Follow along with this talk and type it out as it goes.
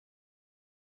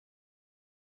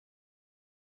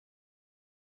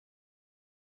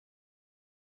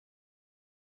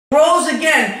rose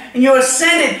again and you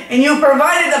ascended and you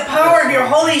provided the power of your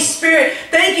Holy Spirit.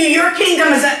 Thank you. Your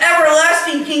kingdom is an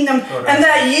everlasting kingdom, and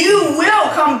that you will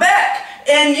come back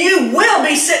and you will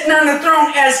be sitting on the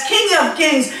throne as King of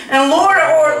Kings and Lord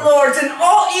of Lords, and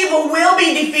all evil will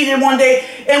be defeated one day,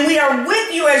 and we are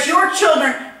with you as your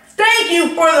children. Thank you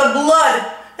for the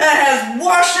blood that has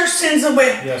washed our sins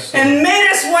away and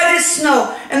made us white as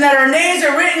snow, and that our names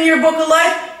are written in your book of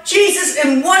life, Jesus,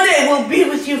 and one day we'll be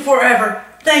with you forever.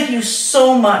 Thank you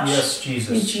so much. Yes,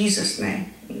 Jesus. In Jesus'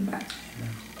 name. Amen.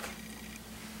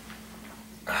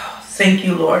 Oh, thank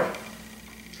you, Lord.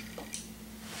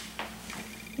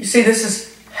 You see, this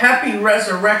is Happy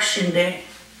Resurrection Day.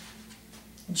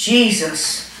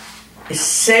 Jesus is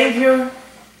Savior.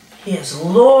 He is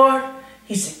Lord.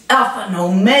 He's the Alpha and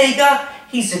Omega.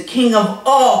 He's the King of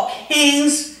all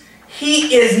kings.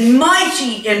 He is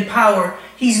mighty in power.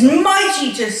 He's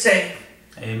mighty to save.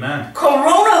 Amen.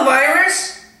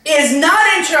 Coronavirus is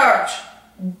not in charge.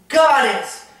 God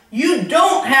is. You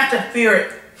don't have to fear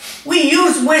it. We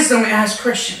use wisdom as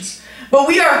Christians, but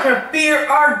we are to fear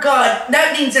our God.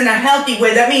 That means in a healthy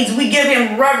way. That means we give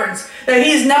Him reverence, that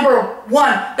He's number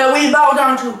one, that we bow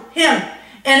down to Him.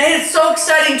 And it's so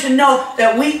exciting to know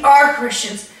that we are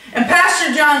Christians. And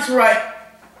Pastor John's right.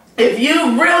 If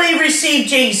you really receive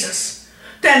Jesus,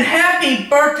 then happy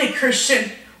birthday,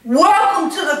 Christian. Welcome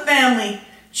to the family.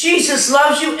 Jesus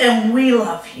loves you and we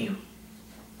love you.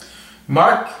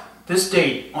 Mark this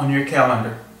date on your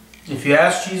calendar. If you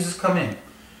ask Jesus, come in.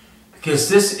 Because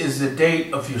this is the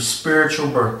date of your spiritual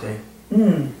birthday.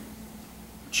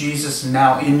 Jesus is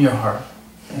now in your heart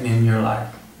and in your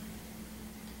life.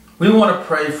 We want to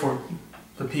pray for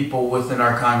the people within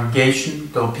our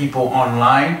congregation, the people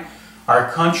online,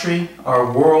 our country, our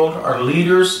world, our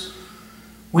leaders.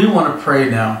 We want to pray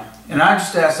now. And I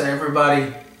just ask that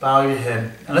everybody bow your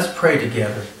head and let's pray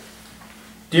together.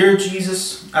 Dear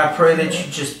Jesus, I pray that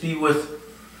you just be with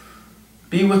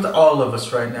all of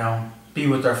us right now. Be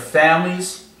with our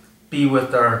families. Be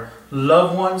with our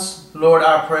loved ones. Lord,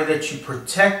 I pray that you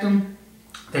protect them,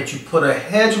 that you put a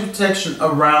hedge of protection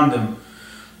around them.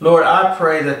 Lord, I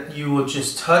pray that you will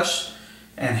just touch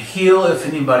and heal if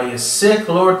anybody is sick.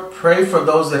 Lord, pray for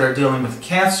those that are dealing with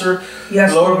cancer.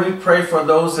 Yes, Lord, we pray for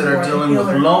those that are dealing with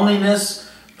loneliness.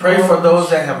 Pray for those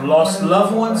that have lost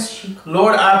loved ones.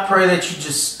 Lord, I pray that you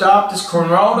just stop this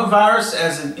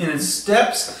coronavirus in its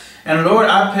steps. And Lord,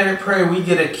 I pray we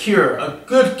get a cure, a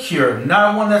good cure,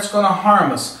 not one that's going to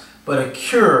harm us, but a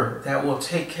cure that will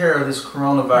take care of this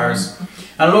coronavirus.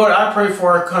 And Lord, I pray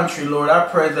for our country, Lord. I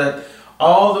pray that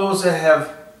all those that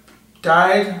have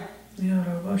died,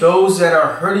 those that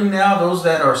are hurting now, those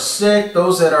that are sick,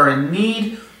 those that are in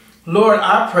need, Lord,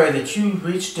 I pray that you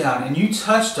reach down and you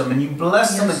touch them and you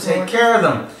bless them and take care of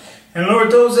them. And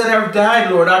Lord, those that have died,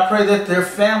 Lord, I pray that their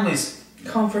families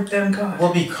comfort them, God,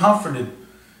 will be comforted.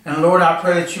 And Lord, I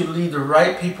pray that you lead the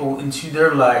right people into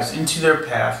their lives, into their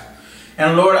path.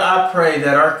 And Lord, I pray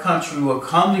that our country will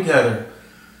come together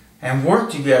and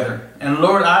work together. And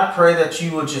Lord, I pray that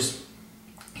you will just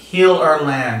heal our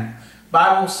land.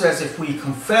 Bible says if we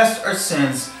confess our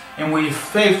sins and we are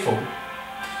faithful,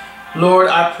 Lord,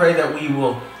 I pray that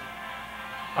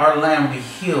our land will be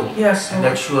healed. Yes, and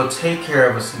Lord, that you will take care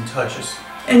of us and touch us.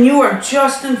 And you are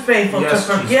just and faithful to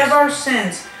forgive Jesus. our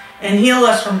sins and heal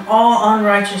us from all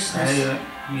unrighteousness.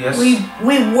 Yes.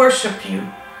 We worship you.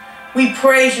 We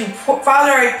praise you.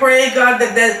 Father, I pray, God,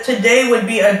 that today would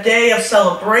be a day of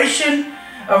celebration,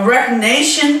 of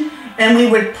recognition, and we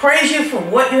would praise you for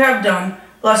what you have done.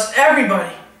 Bless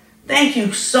everybody. Thank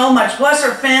you so much. Bless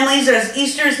our families, as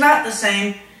Easter is not the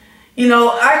same. You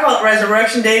know, I call it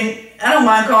Resurrection Day. I don't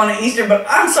mind calling it Easter, but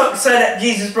I'm so excited that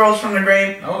Jesus rose from the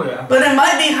grave. Oh, yeah. But it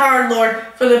might be hard, Lord,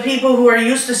 for the people who are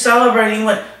used to celebrating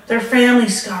with their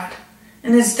families, God.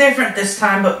 And it's different this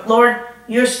time, but Lord,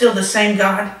 you're still the same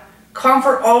God.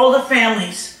 Comfort all the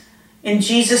families. In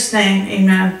Jesus' name,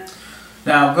 amen.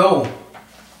 Now go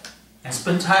and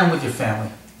spend time with your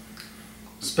family.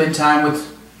 Spend time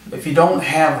with, if you don't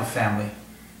have a family,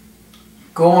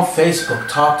 go on Facebook,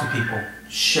 talk to people,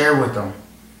 share with them,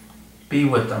 be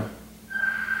with them,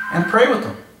 and pray with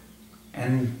them.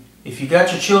 And if you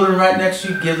got your children right next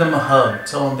to you, give them a hug.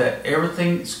 Tell them that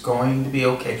everything's going to be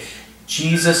okay.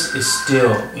 Jesus is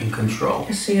still in control.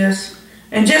 Yes, he is.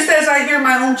 And just as I hear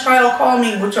my own child call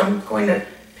me, which I'm going to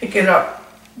pick it up,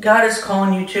 God is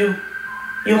calling you too.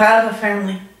 You have a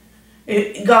family.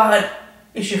 God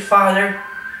is your Father.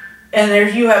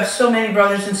 And you have so many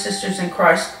brothers and sisters in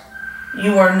Christ.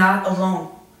 You are not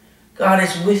alone. God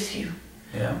is with you.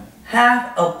 Yeah.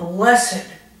 Have a blessed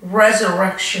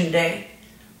Resurrection Day.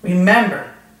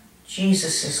 Remember,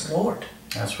 Jesus is Lord.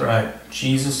 That's right.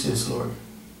 Jesus is Lord.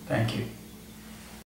 Thank you.